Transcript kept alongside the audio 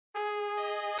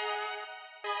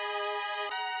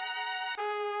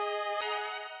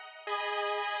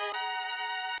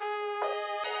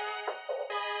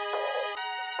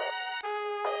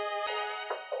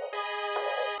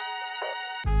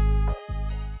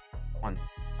on.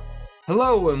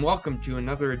 Hello and welcome to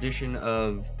another edition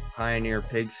of Pioneer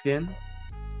Pigskin.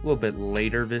 A little bit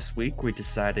later this week, we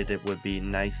decided it would be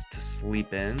nice to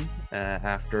sleep in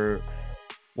after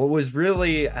what was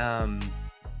really,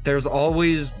 there's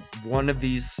always one of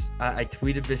these. I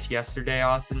tweeted this yesterday,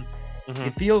 Austin.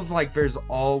 It feels like there's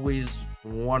always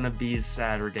one of these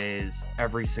Saturdays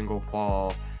every single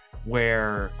fall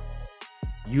where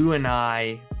you and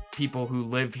I, people who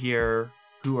live here,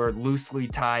 who are loosely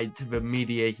tied to the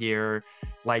media here,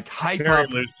 like Very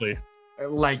loosely.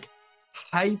 like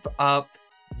hype up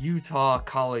Utah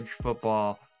college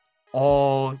football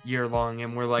all year long.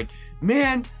 And we're like,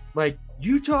 man, like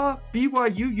Utah,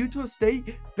 BYU, Utah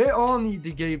State, they all need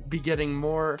to be getting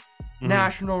more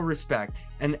national respect.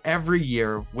 And every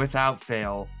year, without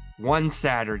fail, one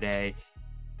Saturday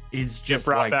is just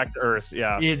brought like back to earth.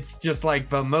 Yeah. It's just like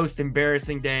the most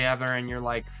embarrassing day ever. And you're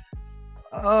like,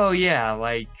 oh yeah,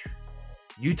 like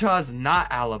Utah's not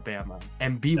Alabama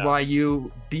and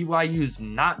BYU's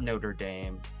not Notre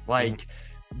Dame. Like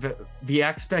the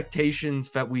expectations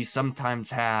that we sometimes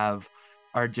have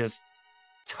are just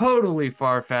totally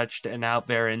far-fetched and out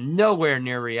there and nowhere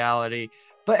near reality.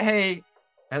 But hey,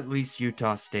 at least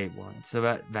Utah State won,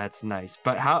 so that's nice.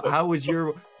 But how was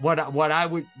your what I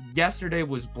would yesterday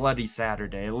was Bloody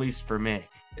Saturday, at least for me.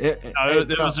 It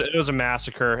was a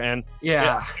massacre, and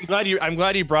yeah, I'm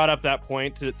glad you brought up that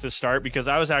point to start, because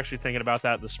I was actually thinking about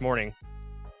that this morning,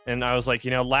 and I was like,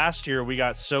 last year we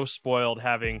got so spoiled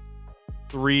having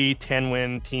 3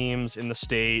 10-win teams in the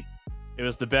state. It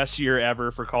was the best year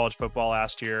ever for college football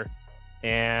last year,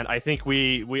 and I think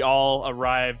we all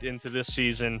arrived into this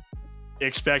season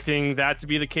expecting that to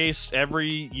be the case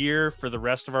every year for the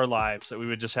rest of our lives, that we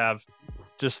would just have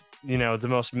the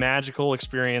most magical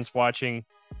experience watching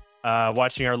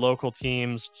our local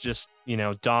teams just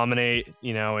dominate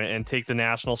and take the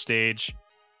national stage.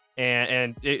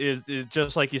 And it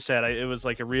just like you said, it was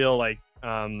like a real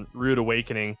rude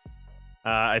awakening.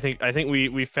 I think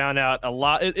we found out a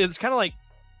lot. It's kind of like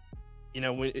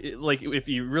like if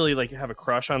you really have a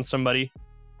crush on somebody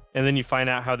and then you find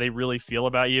out how they really feel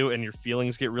about you and your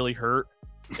feelings get really hurt.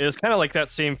 It's kind of like that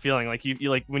same feeling, like you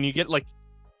like when you get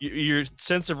your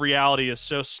sense of reality is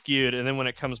so skewed, and then when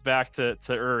it comes back to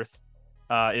earth,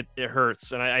 it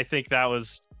hurts. And I think that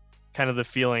was kind of the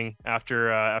feeling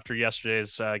after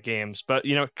yesterday's games. But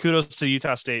kudos to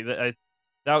Utah State. That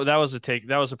was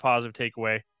a positive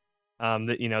takeaway.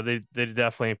 That they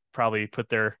definitely probably put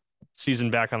their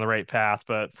season back on the right path.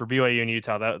 But for BYU and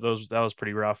Utah, that was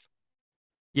pretty rough.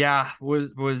 Yeah, was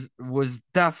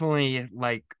definitely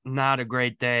like not a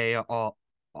great day all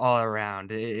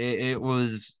around. It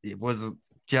was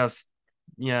just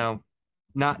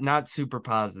not super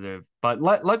positive. But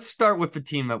let's start with the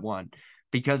team that won,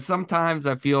 because sometimes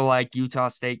I feel like Utah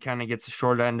State kind of gets a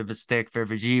short end of a stick. They're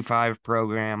the G5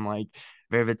 program, like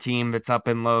they're the team that's up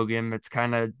in Logan, that's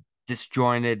kind of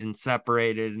disjointed and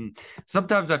separated, and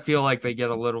sometimes I feel like they get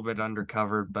a little bit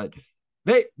undercovered, but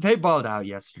they balled out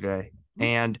yesterday.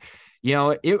 And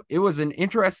it was an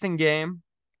interesting game.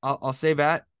 I'll say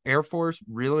that Air Force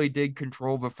really did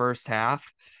control the first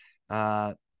half.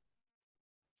 uh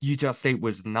Utah State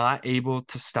was not able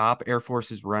to stop Air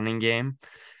Force's running game.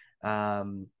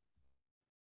 um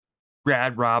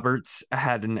Brad Roberts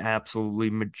had an absolutely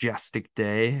majestic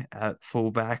day at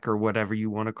fullback, or whatever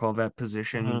you want to call that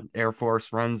position Air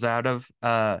Force runs out of.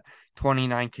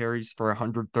 29 carries for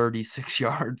 136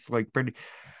 yards, like pretty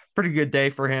good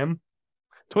day for him.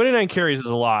 29 carries is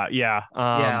a lot. Yeah.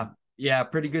 Yeah,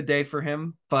 pretty good day for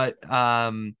him. But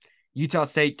Utah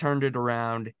State turned it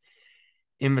around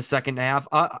in the second half.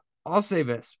 I'll say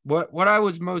this: what I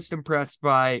was most impressed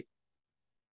by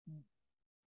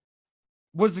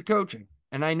was the coaching.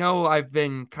 And I know I've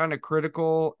been kind of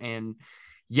critical, and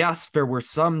yes, there were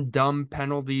some dumb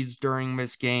penalties during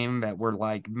this game that were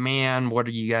like, man, what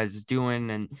are you guys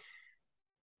doing? And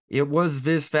it was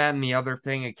this, that, and the other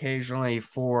thing occasionally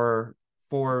for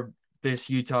this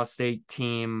Utah State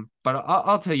team. But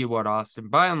I'll tell you what, Austin,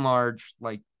 by and large,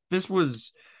 like this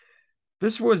was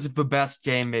the best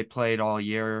game they played all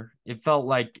year. It felt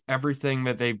like everything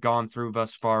that they've gone through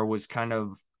thus far was kind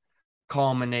of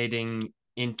culminating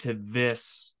into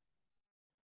this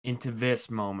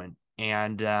moment.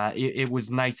 And it was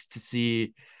nice to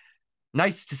see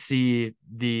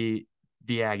the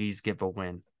Aggies get a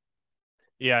win.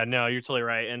 Yeah, no, you're totally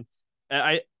right. And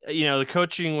the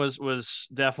coaching was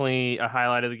definitely a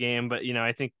highlight of the game, but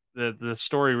I think the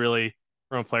story really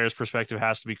from a player's perspective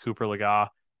has to be Cooper Legas.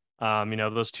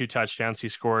 Those 2 touchdowns he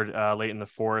scored late in the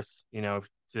fourth,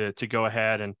 to go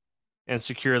ahead and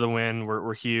secure the win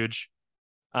were huge.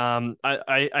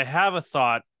 I have a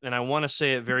thought, and I want to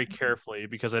say it very carefully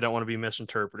because I don't want to be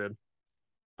misinterpreted.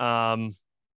 Um,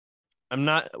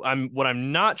 what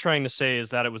I'm not trying to say is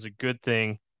that it was a good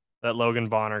thing that Logan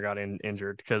Bonner got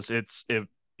injured because I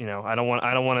don't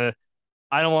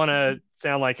want to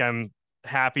sound like I'm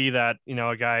happy that,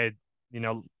 a guy, you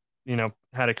know,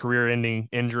 had a career-ending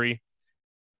injury.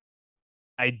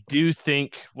 I do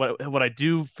think what I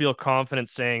do feel confident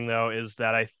saying though is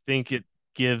that I think it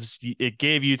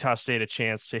gave Utah State a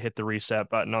chance to hit the reset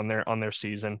button on their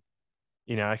season.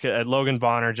 Logan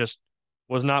Bonner just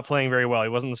was not playing very well. He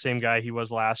wasn't the same guy he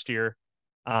was last year.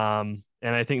 And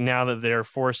I think now that they're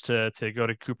forced to go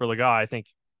to Cooper Legas,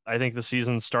 I think the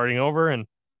season's starting over and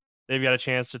they've got a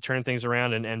chance to turn things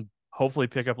around and hopefully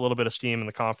pick up a little bit of steam in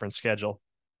the conference schedule.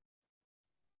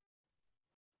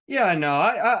 Yeah, no,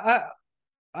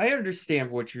 I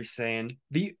understand what you're saying.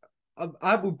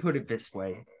 I would put it this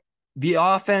way: the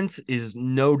offense is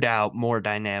no doubt more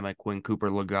dynamic when Cooper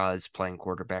Legas is playing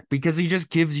quarterback because he just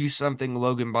gives you something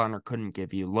Logan Bonner couldn't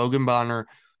give you. Logan Bonner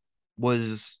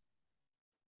was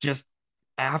just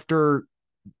after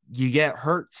you get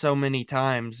hurt so many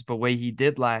times the way he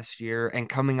did last year and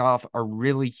coming off a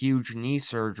really huge knee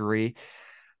surgery,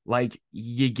 like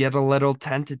you get a little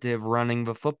tentative running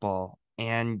the football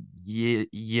and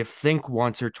you think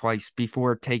once or twice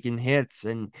before taking hits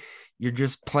and you're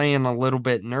just playing a little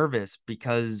bit nervous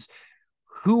because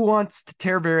who wants to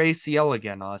tear their ACL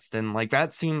again, Austin? Like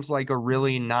that seems like a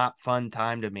really not fun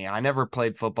time to me. I never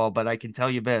played football, but I can tell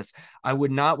you this, I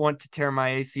would not want to tear my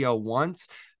ACL once,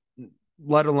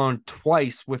 let alone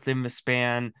twice within the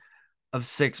span of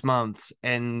 6 months.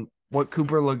 And what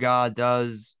Cooper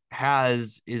Legas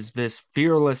has is this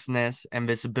fearlessness and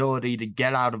this ability to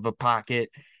get out of a pocket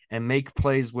and make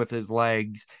plays with his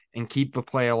legs and keep the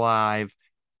play alive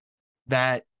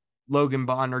that Logan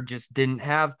Bonner just didn't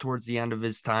have towards the end of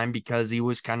his time because he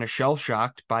was kind of shell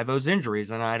shocked by those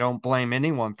injuries. And I don't blame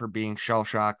anyone for being shell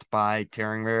shocked by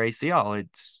tearing their ACL.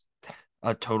 It's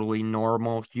a totally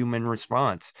normal human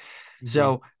response. Mm-hmm.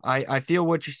 So I feel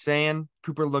what you're saying.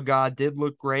 Cooper Legas did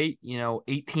look great,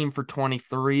 18 for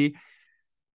 23.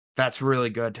 That's really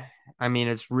good. I mean,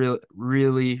 it's really,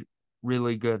 really,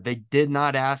 really good. They did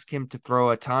not ask him to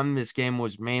throw a ton. This game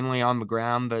was mainly on the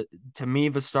ground, but to me,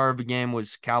 the star of the game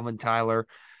was Calvin Tyler,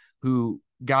 who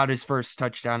got his first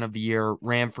touchdown of the year,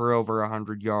 ran for over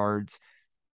 100 yards,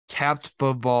 kept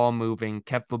the ball moving,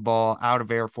 kept the ball out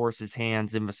of Air Force's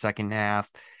hands in the second half.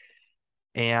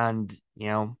 And,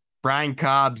 Brian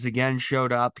Cobbs again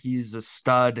showed up. He's a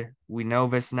stud. We know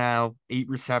this now. 8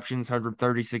 receptions,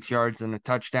 136 yards, and a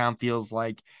touchdown. Feels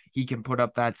like he can put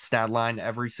up that stat line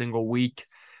every single week.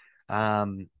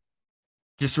 Um,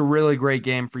 just a really great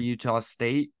game for Utah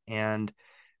State. And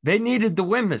they needed to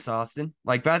win this, Austin.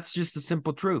 Like, that's just a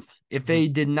simple truth. If Mm-hmm. they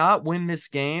did not win this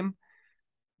game,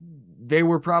 they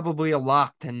were probably a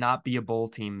lock to not be a bowl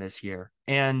team this year.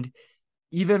 And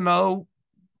even though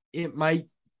it might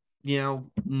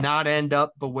not end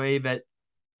up the way that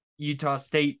Utah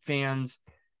State fans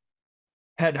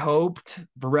had hoped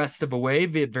the rest of the way.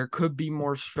 There could be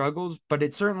more struggles, but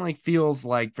it certainly feels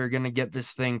like they're going to get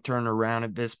this thing turned around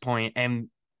at this point. And,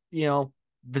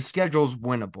 the schedule's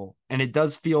winnable. And it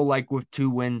does feel like with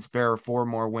 2 wins, there are 4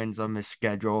 more wins on this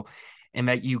schedule, and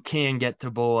that you can get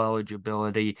to bowl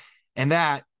eligibility. And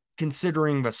that,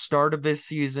 considering the start of this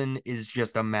season, is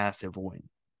just a massive win.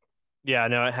 Yeah,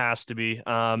 no, it has to be.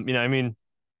 I mean,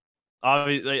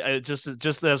 obviously,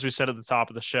 just as we said at the top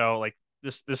of the show, like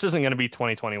this isn't going to be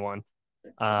 2021.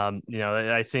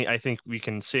 I think we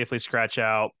can safely scratch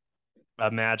out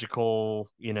a magical,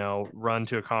 run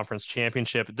to a conference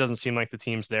championship. It doesn't seem like the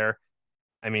team's there.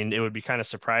 I mean, it would be kind of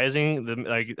surprising.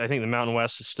 I think the Mountain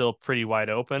West is still pretty wide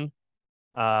open.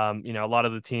 A lot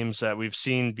of the teams that we've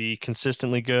seen be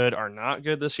consistently good are not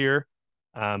good this year.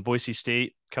 Boise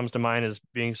State comes to mind as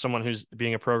being someone who's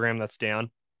being a program that's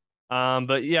down.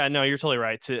 But yeah, no, you're totally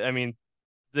right. I mean,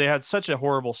 they had such a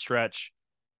horrible stretch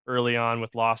early on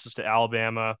with losses to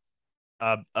Alabama,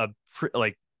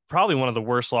 like probably one of the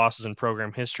worst losses in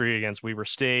program history against Weber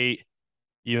State,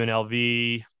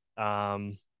 UNLV,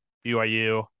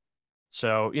 BYU.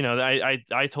 So,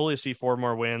 I totally see 4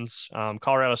 more wins.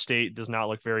 Colorado State does not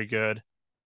look very good.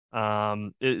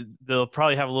 They'll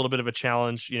probably have a little bit of a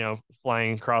challenge,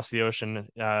 flying across the ocean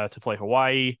to play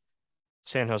Hawaii.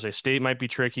 San Jose State might be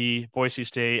tricky. Boise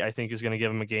State, I think, is going to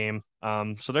give them a game.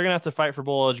 So they're going to have to fight for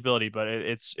bowl eligibility, but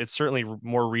it's certainly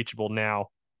more reachable now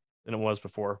than it was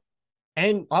before.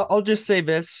 And I'll just say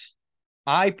this.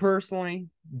 I personally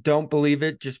don't believe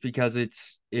it just because it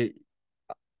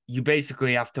you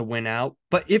basically have to win out.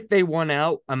 But if they won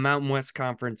out, a Mountain West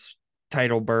Conference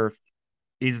title berth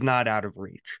is not out of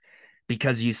reach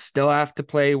because you still have to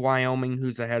play Wyoming,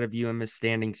 who's ahead of you in the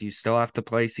standings. You still have to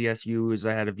play CSU, who's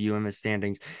ahead of you in the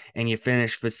standings, and you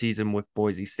finish the season with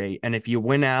Boise State. And if you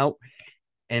win out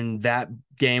and that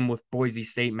game with Boise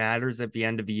State matters at the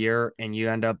end of the year, and you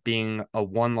end up being a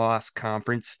one-loss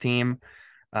conference team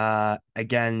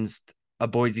against a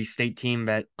Boise State team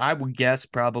that I would guess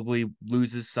probably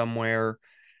loses somewhere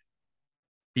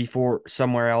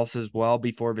else as well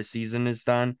before the season is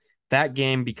done. That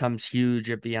game becomes huge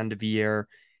at the end of the year.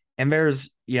 And there's,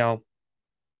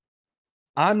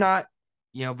 I'm not,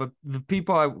 the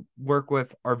people I work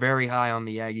with are very high on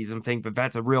the Aggies and think that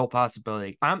that's a real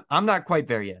possibility. I'm not quite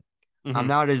there yet. Mm-hmm. I'm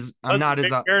not as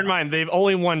up. Bear in mind, they've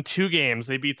only won 2 games.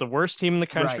 They beat the worst team in the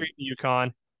country, Right.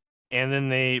 UConn, and then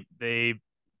they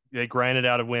grinded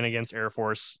out a win against Air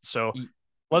Force. So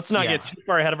let's not get too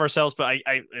far ahead of ourselves. But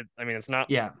I mean, it's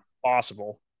not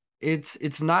possible.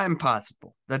 It's not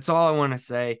impossible. That's all I want to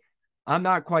say. I'm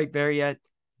not quite there yet.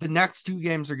 The next 2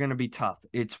 games are going to be tough.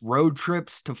 It's road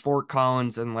trips to Fort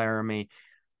Collins and Laramie.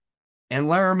 And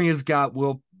Laramie has got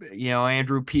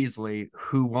Andrew Peasley,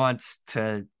 who wants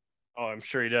to Oh, I'm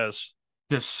sure he does.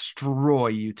 destroy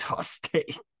Utah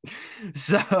State.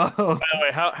 So by the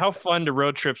way, how fun do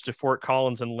road trips to Fort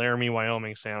Collins and Laramie,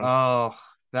 Wyoming sound? Oh,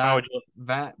 that sounds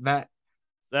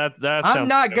I'm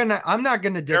not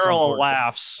gonna diss on Carol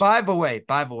laughs. By the way,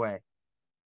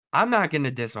 I'm not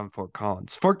gonna diss on Fort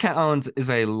Collins. Fort Collins is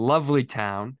a lovely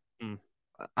town.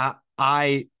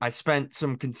 I spent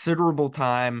some considerable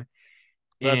time.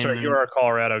 That's right. You are a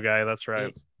Colorado guy. That's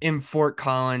right. In Fort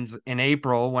Collins in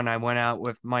April when I went out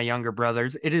with my younger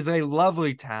brothers. It is a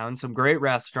lovely town, some great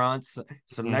restaurants,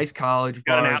 some nice college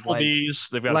bars. Applebee's,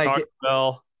 they've got Taco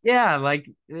Bell. Yeah,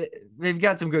 they've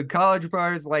got some good college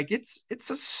bars. It's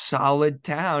a solid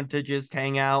town to just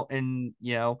hang out and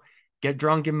get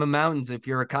drunk in the mountains if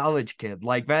you're a college kid.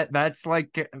 That's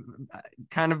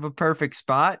kind of a perfect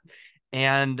spot.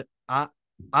 And I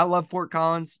love Fort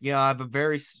Collins. I have a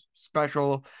very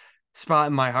special spot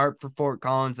in my heart for Fort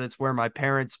Collins. That's where my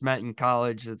parents met in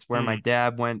college. That's where my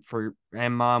dad went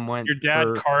and mom went. Your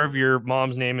dad carved your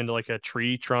mom's name into a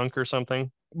tree trunk or something?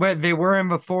 But they were in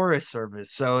the Forest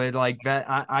Service, so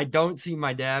that. I don't see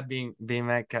my dad being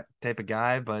that type of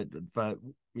guy, but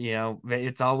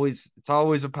it's always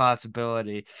a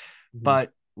possibility.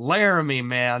 But Laramie,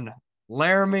 man,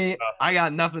 I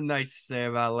got nothing nice to say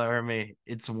about Laramie.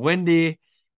 It's windy,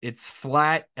 it's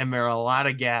flat, and there are a lot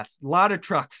of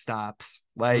truck stops.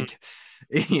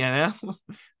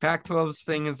 Pac-12's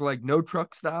thing is no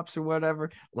truck stops or whatever. A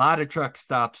lot of truck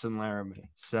stops in Laramie.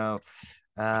 So,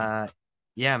 yeah,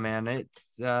 man,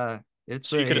 it's so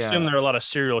you could assume there are a lot of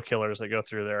serial killers that go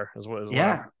through there as well.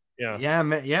 Yeah,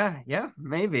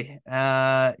 maybe.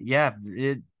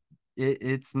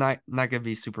 It's not gonna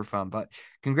be super fun, but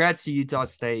congrats to Utah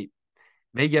State.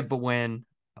 They get the win.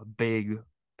 A big.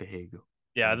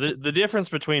 Yeah, the difference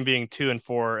between being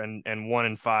 2-4 and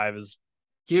 1-5 is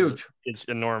huge. It's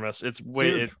enormous. It's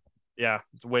way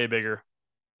it's way bigger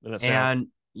than it sounds.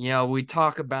 And we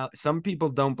talk about, some people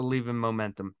don't believe in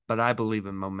momentum, but I believe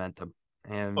in momentum,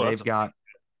 and they've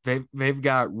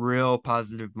got real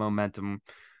positive momentum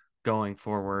going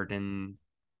forward, and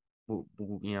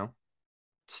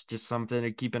it's just something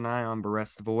to keep an eye on the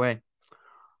rest of the way.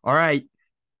 All right,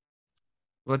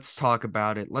 let's talk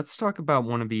about it. Let's talk about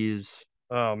one of these.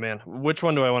 Oh man, which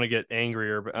one do I want to get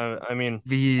angrier? I mean,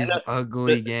 these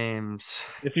ugly games.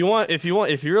 If you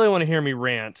really want to hear me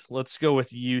rant, let's go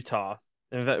with Utah.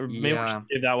 And maybe we should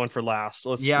save that one for last.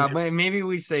 Maybe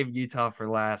we save Utah for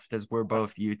last, as we're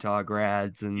both Utah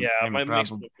grads, and it might make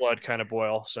the blood kind of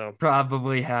boil. So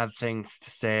probably have things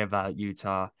to say about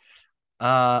Utah.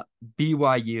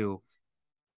 BYU,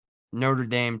 Notre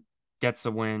Dame gets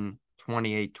a win,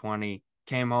 28-20.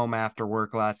 Came home after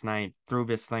work last night, threw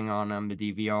this thing on the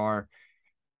DVR.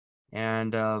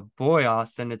 And boy,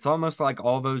 Austin, it's almost like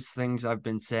all those things I've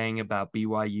been saying about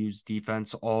BYU's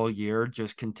defense all year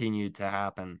just continued to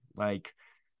happen.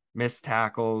 Missed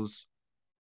tackles,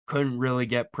 couldn't really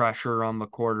get pressure on the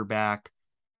quarterback.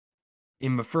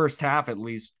 In the first half, at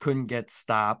least, couldn't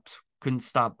stop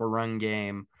the run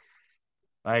game.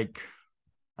 I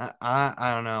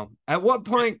don't know. At what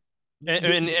point?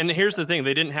 And here's the thing: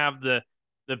 they didn't have the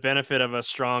benefit of a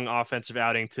strong offensive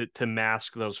outing to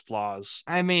mask those flaws.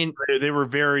 I mean, they were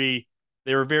very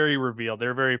revealed.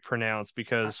 They're very pronounced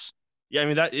because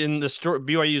that in the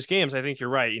BYU's games, I think you're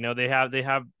right. They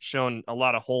have shown a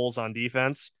lot of holes on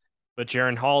defense, but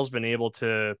Jaren Hall's been able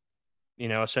to,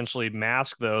 essentially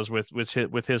mask those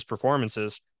with his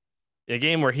performances. A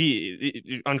game where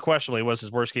he unquestionably was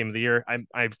his worst game of the year.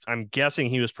 I'm guessing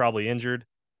he was probably injured.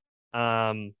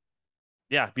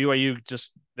 yeah, BYU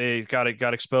just they got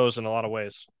exposed in a lot of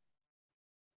ways.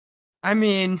 I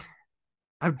mean,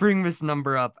 I bring this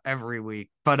number up every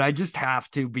week, but I just have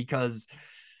to because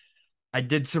I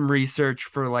did some research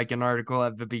for like an article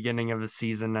at the beginning of the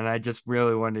season, and I just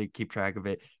really wanted to keep track of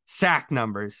it. Sack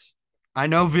numbers. I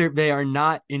know they are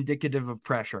not indicative of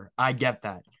pressure. I get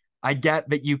that. I get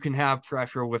that you can have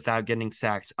pressure without getting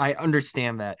sacks. I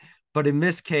understand that. But in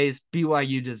this case,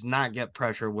 BYU does not get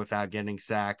pressure without getting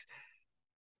sacks.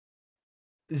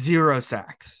 Zero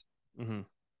sacks. Mm-hmm.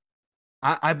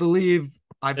 I believe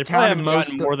I've They probably counted haven't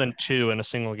gotten most. more than two in a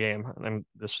single game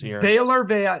this year. Baylor,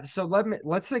 they had, so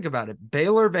let's think about it.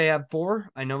 Baylor, they had four.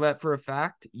 I know that for a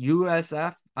fact.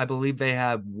 USF, I believe they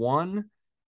had one,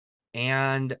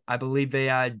 and I believe they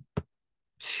had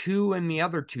two in the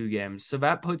other two games. So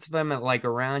that puts them at like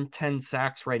around 10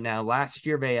 sacks right now. Last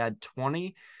year they had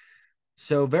 20.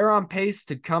 So they're on pace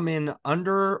to come in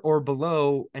under or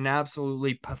below an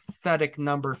absolutely pathetic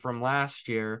number from last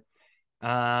year.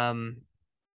 Um,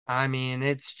 I mean,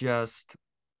 it's just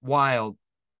wild.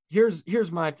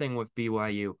 Here's my thing with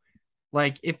BYU.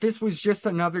 Like, if this was just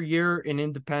another year in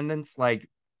independence, like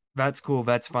that's cool,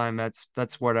 that's fine, that's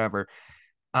whatever.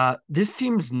 This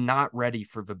team's not ready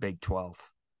for the Big 12.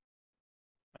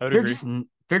 I would They're agree. just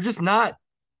they're just not.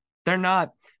 They're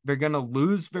not. They're gonna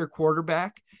lose their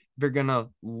quarterback. They're gonna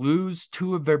lose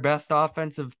two of their best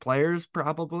offensive players,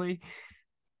 probably.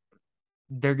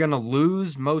 They're gonna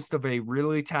lose most of a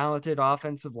really talented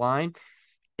offensive line.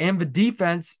 And the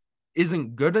defense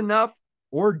isn't good enough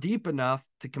or deep enough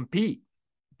to compete.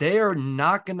 They are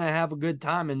not going to have a good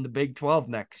time in the Big 12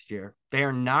 next year. They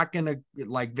are not going to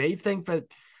like they think that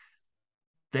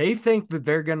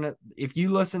they're going to if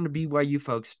you listen to BYU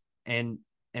folks and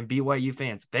BYU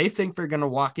fans, they think they're going to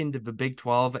walk into the Big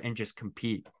 12 and just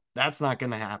compete. That's not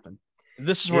going to happen.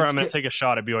 This is where It's I'm going to take a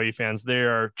shot at BYU fans. They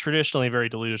are traditionally very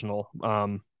delusional,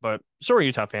 but so are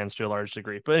Utah fans to a large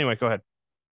degree. But anyway, go ahead.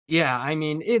 yeah, I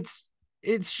mean, it's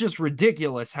just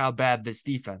ridiculous how bad this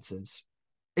defense is.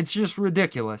 It's just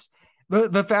ridiculous.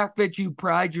 The fact that you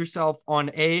pride yourself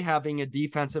on A, having a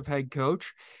defensive head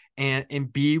coach,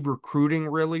 and B, recruiting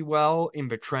really well in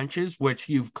the trenches, which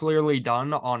you've clearly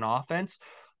done on offense.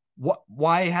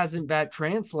 Why hasn't that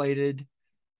translated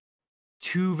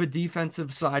to the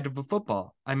defensive side of the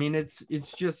football? I mean, it's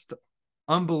just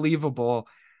unbelievable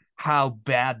how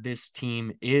bad this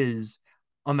team is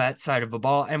on that side of the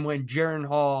ball. And when Jaren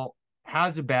Hall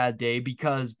has a bad day,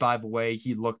 because by the way,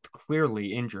 he looked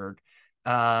clearly injured,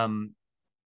 um,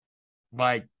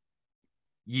 like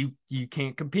you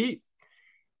can't compete.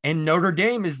 And Notre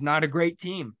Dame is not a great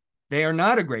team. They are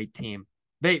not a great team.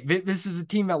 This is a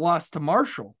team that lost to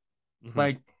Marshall.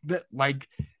 Mm-hmm. Like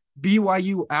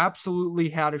BYU absolutely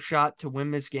had a shot to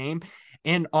win this game.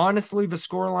 And honestly, the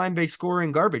scoreline they score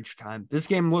in garbage time. This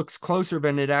game looks closer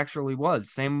than it actually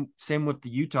was. Same with the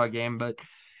Utah game. But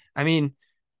I mean,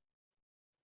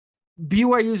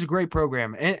 BYU is a great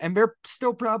program, and they're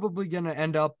still probably going to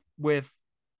end up with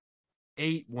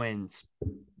 8 wins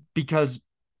because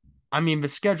I mean the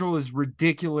schedule is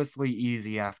ridiculously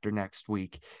easy after next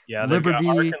week. Yeah, they've got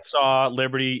Liberty, Arkansas,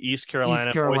 Liberty, East East Carolina,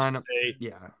 Boise Carolina, State,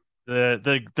 yeah,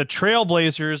 the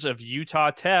Trailblazers of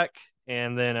Utah Tech,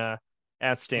 and then at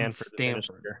and Stanford to finish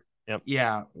Stanford. here. Yep,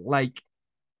 Yeah, like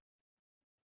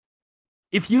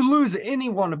if you lose any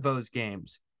one of those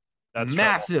games, that's trouble.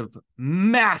 massive,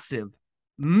 massive,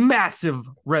 massive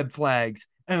red flags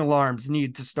and alarms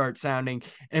need to start sounding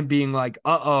and being like,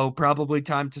 oh, probably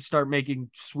time to start making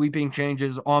sweeping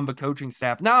changes on the coaching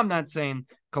staff. Now, I'm not saying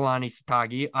Kalani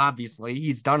Satagi, obviously,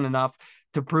 he's done enough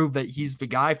to prove that he's the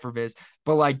guy for this,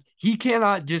 but like, he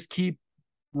cannot just keep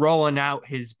rolling out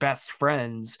his best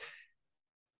friends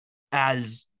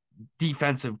as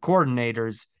defensive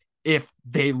coordinators if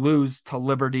they lose to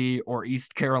Liberty or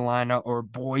East Carolina or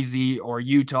Boise or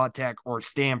Utah Tech or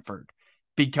Stanford.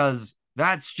 Because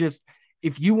that's just,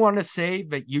 if you want to say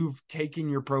that you've taken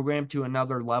your program to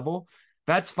another level,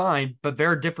 that's fine, but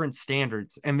there are different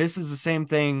standards. And this is the same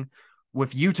thing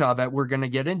with Utah that we're going to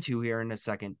get into here in a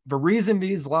second. The reason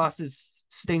these losses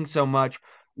sting so much,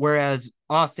 whereas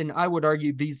Austin, I would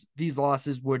argue these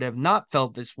losses would have not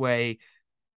felt this way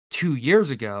 2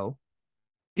 years ago,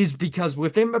 is because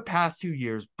within the past 2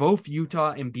 years, both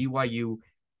Utah and BYU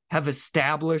have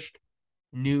established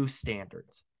new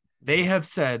standards. They have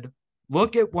said,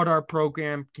 look at what our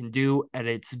program can do at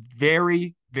its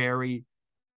very, very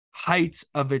heights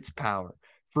of its power.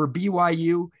 For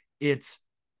BYU, it's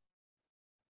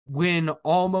win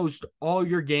almost all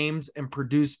your games and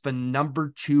produce the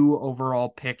number 2 overall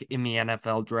pick in the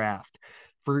NFL draft.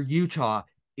 For Utah,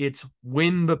 it's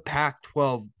win the Pac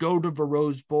 12, go to the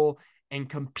Rose Bowl, and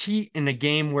compete in a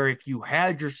game where if you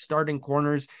had your starting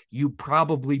corners, you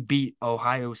probably beat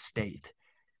Ohio State.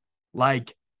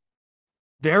 Like,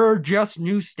 there are just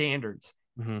new standards,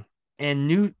 Mm-hmm.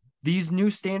 and these new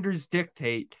standards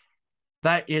dictate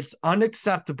that it's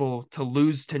unacceptable to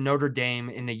lose to Notre Dame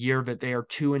in a year that they are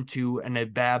 2-2 and a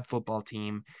bad football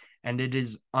team, and it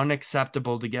is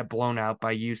unacceptable to get blown out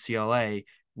by UCLA,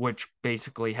 which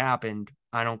basically happened.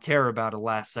 I don't care about a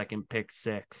last second pick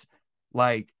six.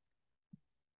 Like,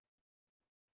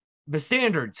 the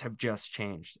standards have just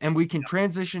changed, and we can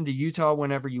transition to Utah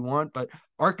whenever you want, but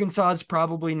Arkansas is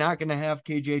probably not going to have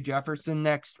KJ Jefferson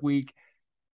next week.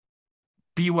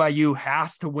 BYU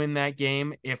has to win that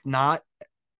game. If not,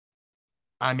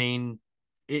 I mean,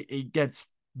 it gets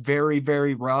very,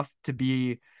 very rough to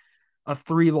be a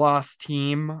 3-loss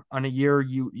team on a year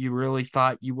you really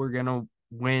thought you were going to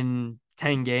win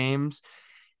 10 games.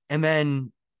 And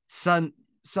then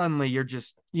suddenly you're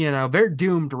just, they're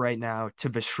doomed right now to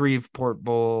the Shreveport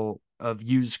Bowl of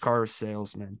used car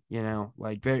salesmen,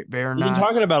 like they're You've been not.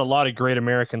 talking about a lot of great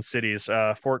American cities,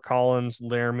 Fort Collins,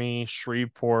 Laramie,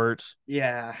 Shreveport.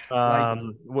 Yeah, like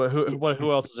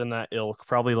Who else is in that ilk?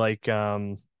 Probably like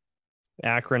Akron,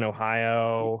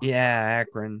 Ohio, yeah,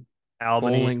 Akron,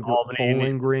 Albany, Bowling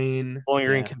Green. Bowling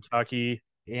Green, Yeah, Kentucky.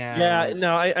 yeah, Yeah, like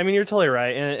no, I mean you're totally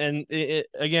right, and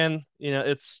again,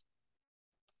 it's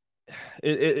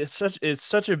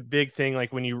such a big thing.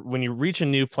 Like when you reach a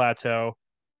new plateau,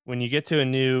 when you get to a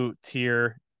new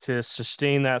tier to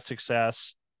sustain that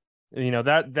success,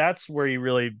 that's where you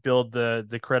really build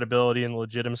the credibility and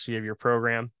legitimacy of your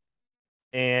program.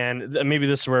 And maybe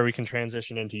this is where we can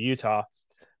transition into Utah.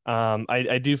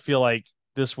 I do feel like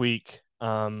this week,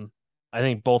 I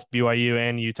think both BYU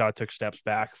and Utah took steps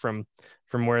back from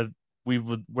where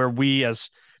we as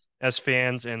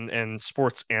fans and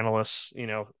sports analysts,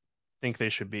 think they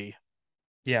should be.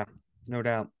 yeah, no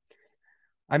doubt.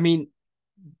 I mean,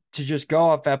 to just go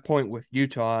off that point with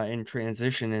Utah and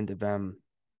transition into them,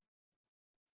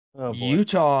 Oh boy.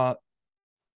 Utah,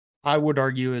 I would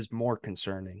argue, is more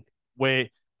concerning.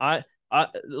 Wait, I I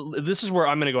this is where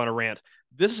I'm going to go on a rant.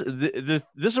 This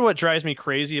is what drives me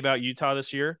crazy about Utah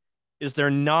this year is they're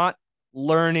not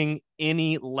learning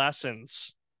any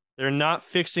lessons. They're not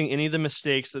fixing any of the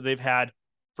mistakes that they've had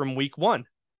from week 1.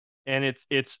 And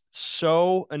it's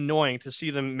so annoying to see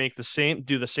them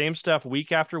do the same stuff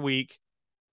week after week.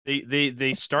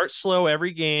 They start slow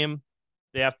every game.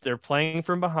 They're playing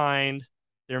from behind.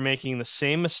 They're making the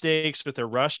same mistakes with their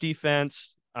rush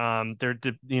defense.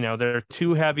 They're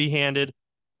too heavy-handed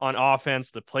on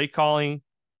offense. The play calling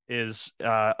is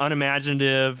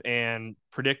unimaginative and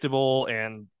predictable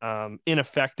and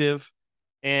ineffective.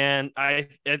 And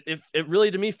it really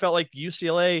to me felt like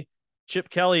UCLA, Chip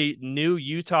Kelly knew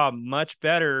Utah much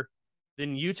better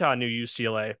than Utah knew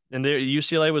UCLA, and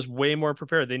UCLA was way more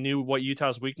prepared. They knew what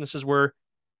Utah's weaknesses were,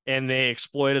 and they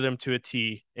exploited them to a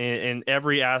T. And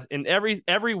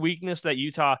every weakness that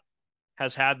Utah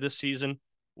has had this season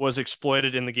was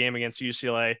exploited in the game against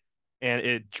UCLA,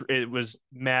 and it was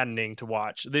maddening to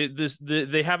watch.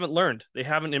 They haven't learned. They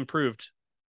haven't improved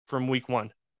from week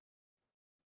 1.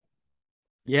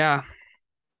 Yeah,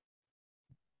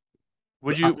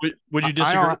 Would you I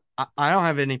disagree? don't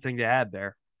have anything to add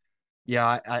there.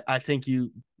 Yeah, I think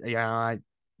you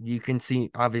can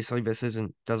see, obviously this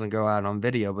doesn't go out on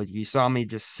video, but you saw me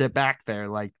just sit back there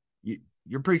like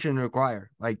you're preaching to the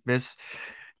choir. Like this,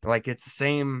 like it's the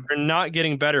same. They're not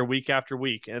getting better week after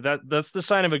week. And that's the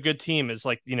sign of a good team is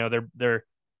like,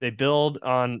 they build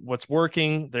on what's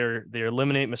working, they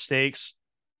eliminate mistakes.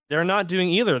 They're not doing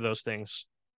either of those things.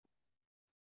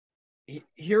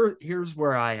 Here's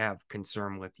where I have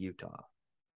concern with Utah.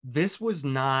 This was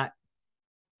not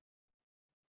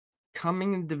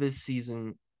coming into this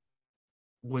season,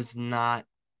 was not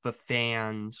the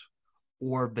fans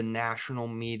or the national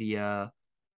media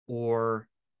or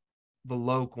the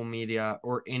local media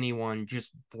or anyone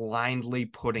just blindly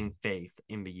putting faith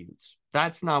in the Utes.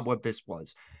 That's not what this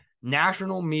was.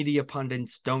 National media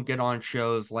pundits don't get on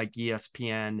shows like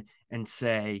ESPN and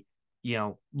say,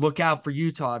 look out for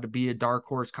Utah to be a dark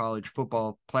horse college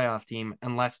football playoff team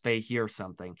unless they hear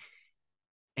something.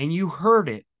 And you heard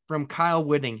it from Kyle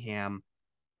Whittingham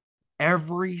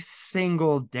every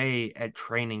single day at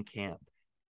training camp,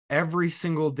 every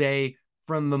single day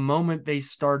from the moment they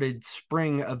started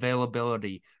spring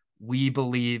availability. We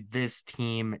believe this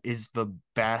team is the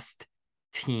best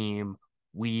team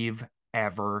we've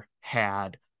ever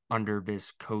had under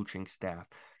this coaching staff.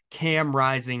 Cam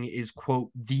Rising is, quote,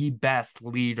 the best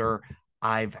leader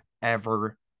I've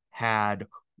ever had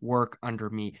work under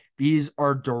me. These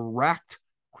are direct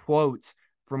quotes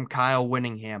from Kyle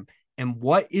Whittingham. And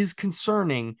what is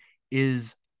concerning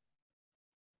is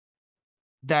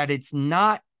that it's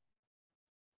not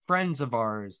friends of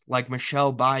ours like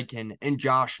Michelle Bikin and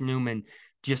Josh Newman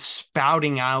just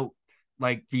spouting out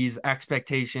like these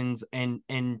expectations and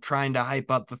trying to hype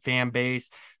up the fan base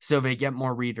so they get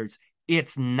more readers.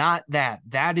 It's not that.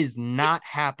 That is not The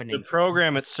happening.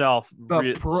 program itself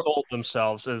But sold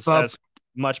themselves but as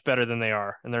much better than they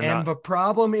are, and they're and not. the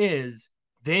problem is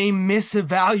they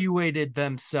misevaluated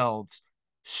themselves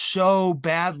so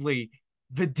badly.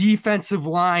 The defensive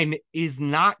line is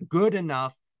not good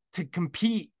enough to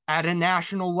compete at a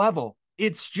national level.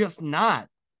 It's just not.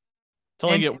 It's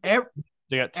only And get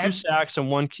they got two sacks and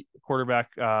one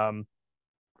quarterback hurry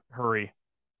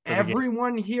for the game.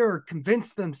 everyone here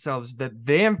convinced themselves that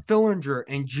Van Fillinger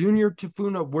and Junior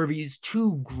Tafuna were these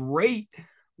two great,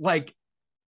 like,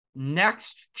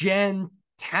 next gen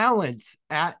talents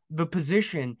at the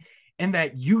position, and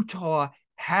that Utah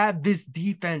had this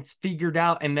defense figured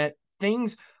out, and that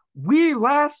things we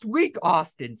last week,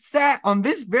 Austin, sat on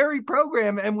this very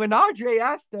program. And when Aj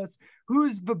asked us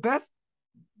who's the best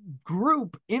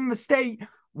group in the state,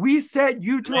 we said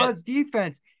Utah's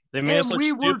defense. They made us And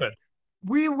look stupid.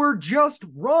 we were just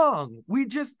wrong. We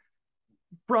just,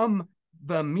 from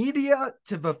the media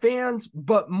to the fans,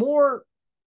 but more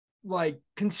like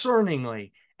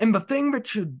concerningly, and the thing that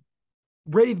should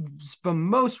raise the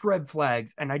most red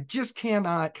flags, and I just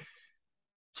cannot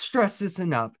stress this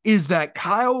enough, is that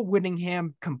Kyle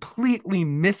Whittingham completely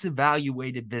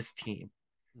misevaluated this team.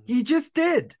 He just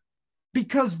did,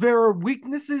 because there are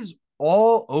weaknesses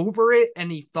all over it,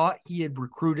 and he thought he had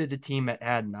recruited a team that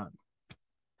had none.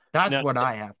 That's what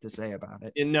I have to say about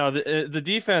it. No, the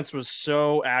defense was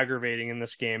so aggravating in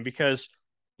this game because,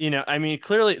 I mean,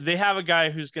 clearly they have a guy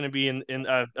who's going to be in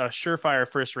a surefire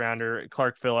first rounder,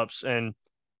 Clark Phillips, and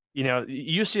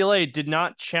UCLA did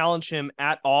not challenge him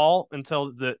at all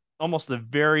until almost the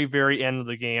very, very end of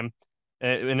the game,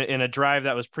 in a drive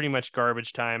that was pretty much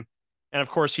garbage time. And of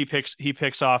course, he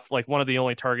picks off like one of the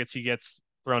only targets he gets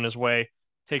thrown his way,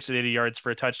 takes it 80 yards for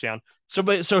a touchdown. So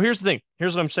here's the thing.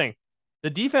 Here's what I'm saying. The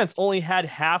defense only had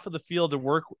half of the field to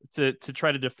work to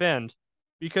try to defend,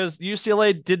 because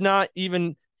UCLA did not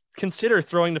even consider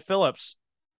throwing to Phillips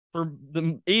for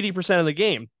the 80% of the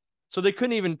game. So they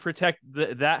couldn't even protect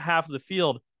that half of the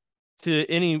field to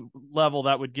any level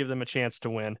that would give them a chance to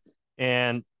win.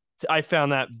 And I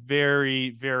found that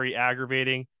very, very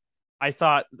aggravating. I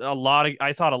thought a lot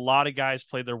of guys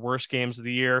played their worst games of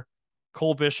the year.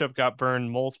 Cole Bishop got burned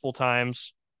multiple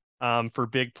times for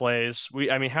big plays.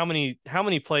 I mean, how many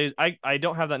plays? I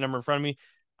don't have that number in front of me.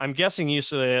 I'm guessing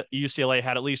UCLA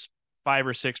had at least 5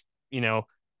 or 6,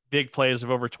 big plays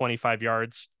of over 25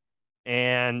 yards,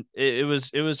 and it was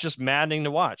just maddening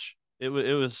to watch. It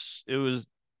was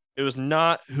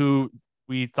not who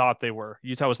we thought they were.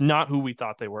 Utah was not who we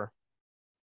thought they were.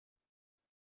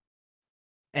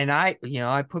 And I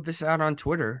put this out on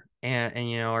Twitter, and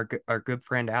our good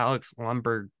friend Alex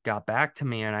Lumberg got back to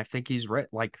me, and I think he's right.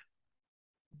 Like,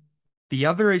 the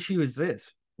other issue is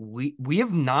this: we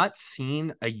have not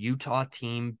seen a Utah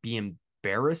team be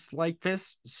embarrassed like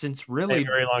this since really a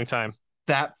very long time.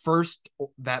 That first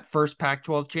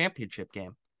Pac-12 championship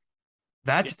game.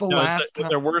 That's the last time.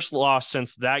 Their worst loss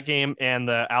since that game and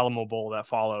the Alamo Bowl that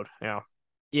followed.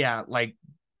 Yeah, like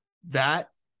that.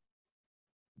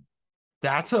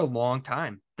 That's a long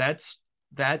time. That's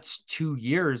 2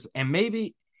 years, and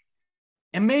maybe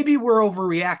we're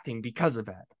overreacting because of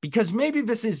that. Because maybe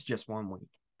this is just 1 week,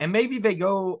 and maybe they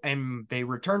go and they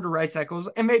return to Rice Eccles,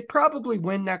 and they probably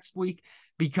win next week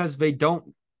because they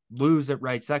don't lose at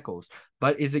Rice Eccles.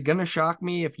 But is it going to shock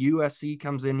me if USC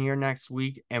comes in here next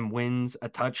week and wins a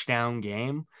touchdown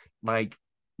game? Like,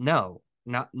 no,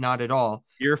 not at all.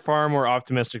 You're far more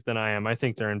optimistic than I am. I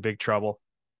think they're in big trouble.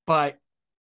 But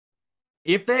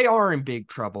if they are in big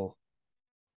trouble,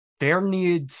 there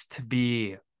needs to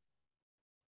be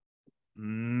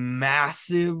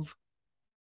massive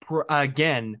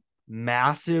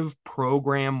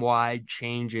program-wide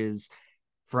changes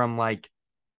from, like,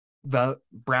 the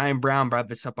Brian Brown brought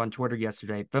this up on Twitter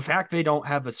yesterday. The fact they don't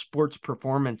have a sports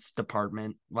performance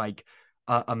department, like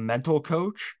a mental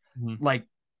coach, like,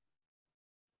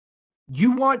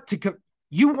 you want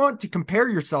to compare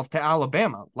yourself to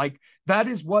Alabama. Like, that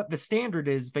is what the standard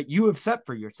is that you have set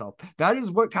for yourself. That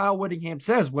is what Kyle Whittingham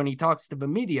says when he talks to the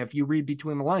media. If you read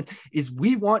between the lines, is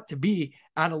we want to be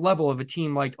at a level of a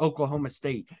team like Oklahoma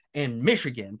State and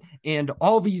Michigan and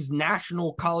all these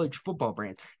national college football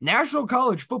brands. National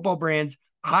college football brands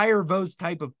hire those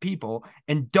type of people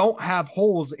and don't have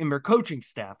holes in their coaching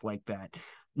staff like that.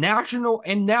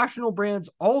 National brands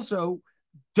also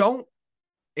don't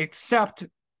accept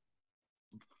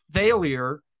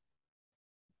failure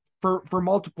for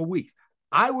multiple weeks.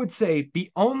 I would say the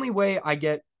only way I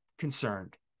get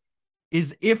concerned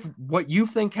is if what you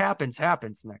think happens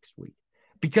next week.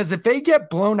 Because if they get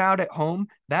blown out at home,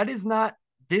 that is not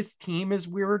this team is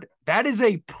weird. That is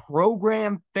a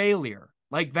program failure.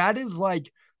 Like that is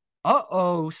like,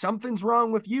 uh-oh, something's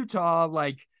wrong with Utah.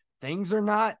 Like things are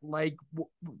not like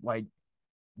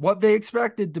what they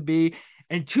expected to be.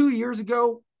 And 2 years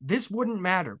ago, this wouldn't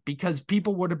matter because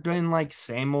people would have been like,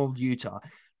 same old Utah.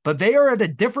 But they are at a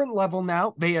different level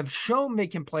now. They have shown they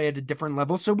can play at a different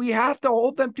level. So we have to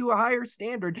hold them to a higher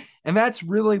standard. And that's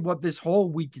really what this whole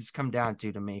week has come down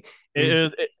to me.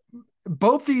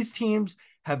 Both these teams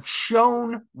have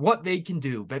shown what they can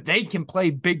do, that they can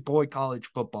play big boy college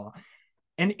football.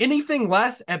 And anything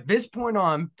less at this point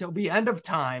on till the end of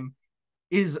time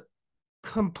is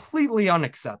completely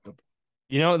unacceptable.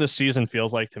 You know what this season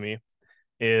feels like to me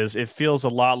is it feels a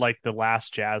lot like the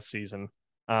last Jazz season,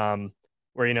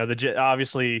 where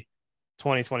obviously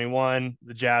 2021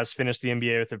 the Jazz finished the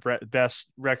NBA with the best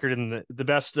record in the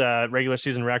best regular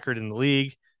season record in the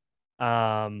league.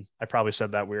 I probably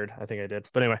said that weird. I think I did,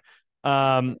 but anyway.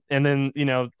 And then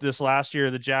this last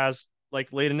year the Jazz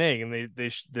like laid an egg, and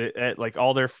they like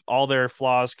all their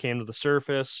flaws came to the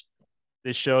surface.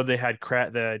 They showed they had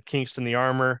the kinks in the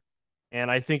armor. And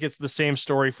I think it's the same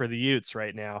story for the Utes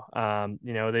right now.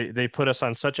 They put us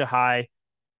on such a high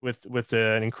with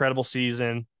an incredible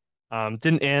season.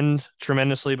 Didn't end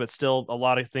tremendously, but still a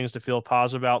lot of things to feel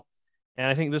positive about. And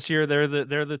I think this year they're the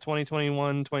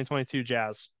 2021, 2022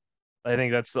 Jazz. I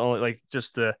think that's the only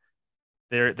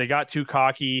they got too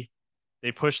cocky.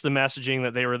 They pushed the messaging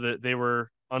that they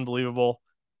were unbelievable.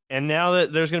 And now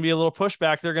that there's going to be a little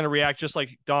pushback, they're going to react just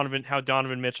like how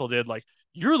Donovan Mitchell did. Like,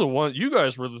 you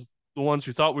guys were the ones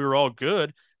who thought we were all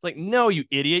good. Like, no, you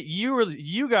idiot.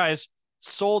 You guys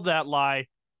sold that lie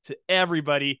to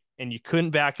everybody and you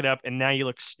couldn't back it up. And now you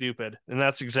look stupid. And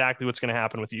that's exactly what's going to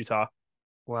happen with Utah.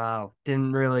 Wow.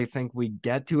 Didn't really think we'd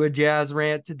get to a Jazz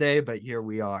rant today, but here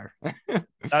we are.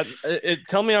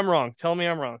 Tell me I'm wrong. Tell me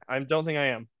I'm wrong. I don't think I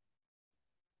am.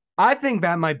 I think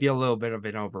that might be a little bit of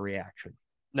an overreaction.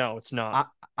 No, it's not.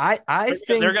 I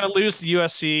think they're going to lose to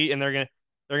USC, and they're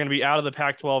going to be out of the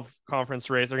Pac-12 conference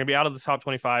race. They're going to be out of the top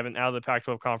 25 and out of the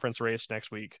Pac-12 conference race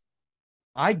next week.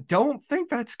 I don't think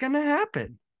that's going to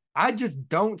happen. I just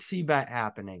don't see that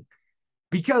happening.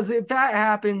 Because if that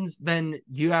happens, then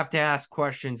you have to ask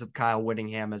questions of Kyle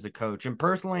Whittingham as a coach. And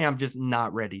personally, I'm just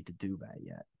not ready to do that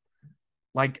yet.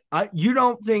 Like, you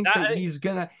don't think that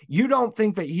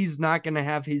he's not going to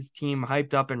have his team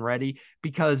hyped up and ready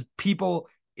because people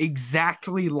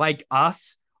exactly like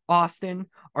us, Austin,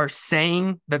 are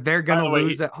saying that they're going to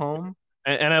lose at home.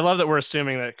 And I love that we're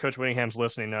assuming that Coach Whittingham's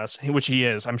listening to us, which he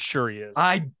is. I'm sure he is.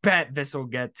 I bet this will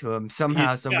get to him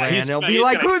somehow, some way. And he'll be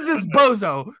like, who's this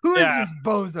bozo? Who's this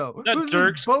bozo? Who's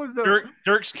this bozo?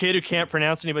 Dirk's kid who can't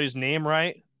pronounce anybody's name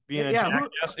right. Being a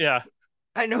jackass. Yeah.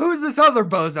 And who's this other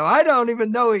bozo? I don't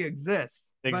even know he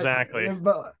exists. Exactly.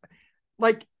 But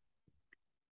like,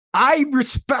 I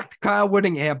respect Kyle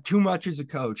Whittingham too much as a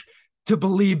coach to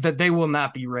believe that they will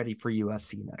not be ready for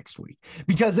USC next week.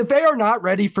 Because if they are not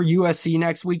ready for USC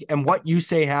next week and what you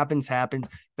say happens,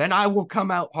 then I will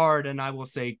come out hard and I will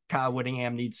say Kyle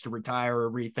Whittingham needs to retire or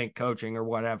rethink coaching or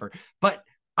whatever. But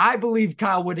I believe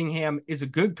Kyle Whittingham is a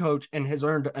good coach and has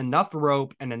earned enough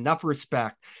rope and enough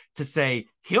respect to say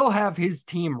he'll have his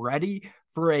team ready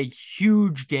for a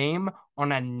huge game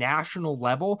on a national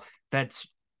level that's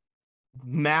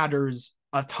matters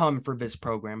a ton for this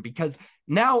program, because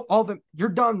now you're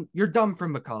done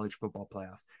from the college football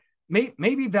playoffs.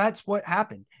 Maybe that's what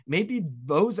happened. Maybe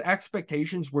those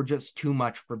expectations were just too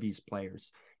much for these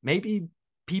players. Maybe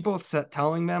people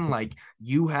telling them like,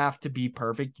 you have to be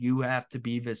perfect, you have to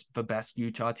be the best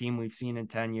Utah team we've seen in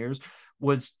 10 years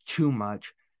was too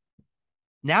much.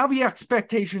 Now the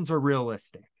expectations are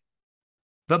realistic.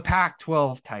 The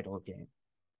Pac-12 title game.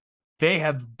 They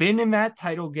have been in that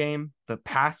title game the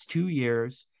past 2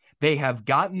 years. They have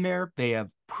gotten there. They have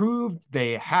proved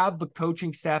they have the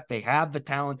coaching staff. They have the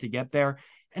talent to get there.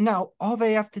 And now all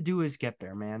they have to do is get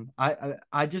there, man.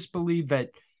 I just believe that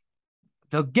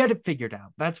they'll get it figured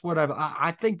out. That's what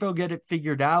I think they'll get it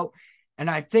figured out. And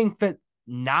I think that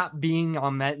not being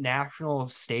on that national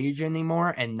stage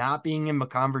anymore and not being in the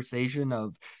conversation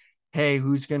of, hey,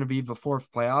 who's going to be the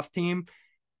fourth playoff team,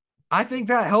 I think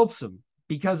that helps them.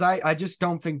 Because I just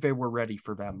don't think they were ready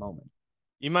for that moment.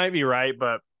 You might be right,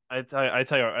 but I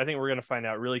tell you what, I think we're going to find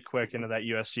out really quick into that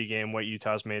USC game what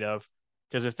Utah's made of.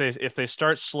 Because if they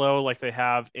start slow like they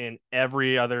have in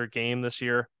every other game this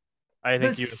year, I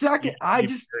think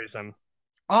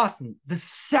Austin, the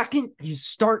second you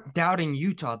start doubting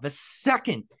Utah, the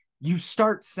second you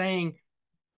start saying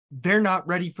they're not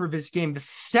ready for this game, the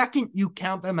second you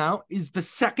count them out is the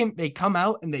second they come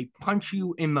out and they punch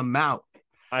you in the mouth.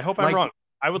 I hope I'm wrong.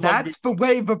 I would love that's the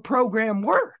way the program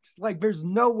works. Like, there's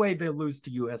no way they lose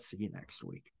to USC next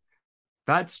week.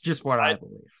 That's just what I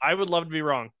believe. I would love to be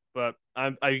wrong, but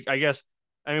I guess,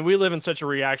 I mean, we live in such a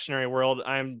reactionary world.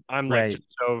 I'm like Right. just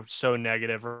so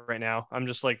negative right now. I'm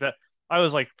just like that. I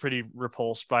was like pretty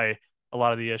repulsed by a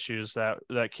lot of the issues that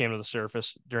came to the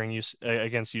surface during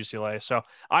against UCLA. So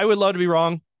I would love to be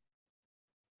wrong.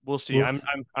 We'll see. I'm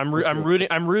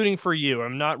rooting for you.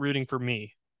 I'm not rooting for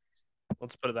me.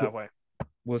 Let's put it that way.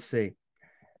 We'll see.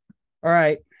 All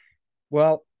right.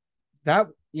 Well, that,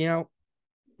 you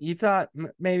thought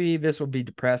maybe this would be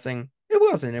depressing. It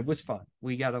wasn't. It was fun.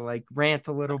 We got to like rant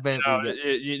a little bit.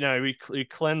 We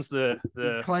cleanse the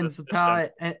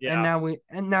palate, and now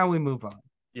we move on.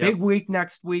 Yep. Big week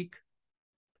next week.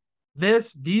 The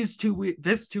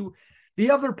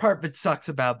other part that sucks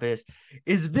about this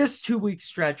is this 2-week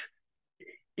stretch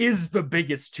is the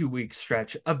biggest 2-week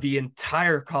stretch of the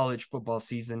entire college football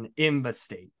season in the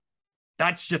state.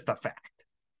 That's just a fact.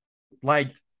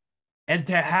 Like, and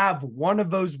to have one of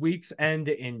those weeks end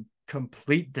in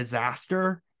complete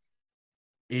disaster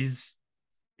it's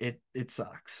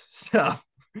sucks. So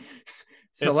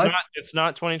it's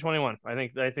not 2021. I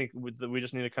think we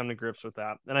just need to come to grips with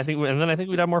that. And I think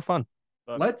we'd have more fun.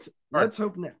 But let's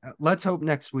hope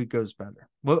next week goes better.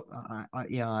 Well, I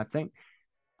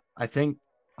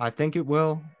think it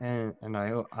will, and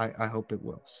I hope it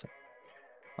will. So,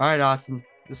 all right, Austin,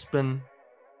 this has been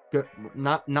good.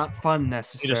 Not fun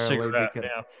necessarily,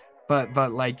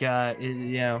 but like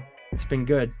it's been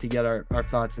good to get our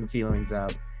thoughts and feelings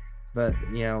out. But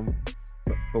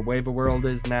the way the world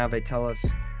is now, they tell us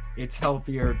it's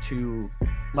healthier to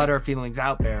let our feelings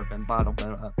out there than bottle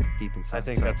them up deep inside. I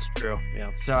think that's true.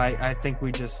 Yeah. So I think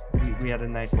we had a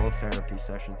nice little therapy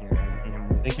session here.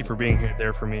 And thank you for being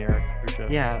there for me, Eric. Appreciate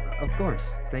it. Yeah, of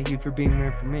course. Thank you for being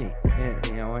there for me. It's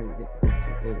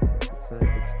a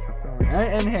tough going.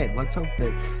 And hey, let's hope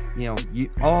that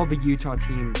all the Utah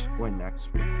teams win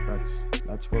next week.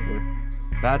 That's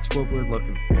what we're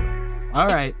looking for. All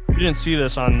right. You didn't see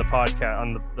this on the podcast,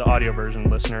 on the audio version,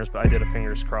 listeners, but I did a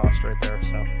fingers crossed right there.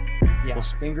 So yeah,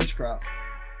 fingers crossed.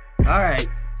 All right.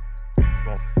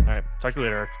 Cool. All right. Talk to you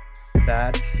later, Eric.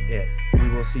 That's it. We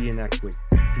will see you next week.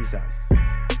 Peace out.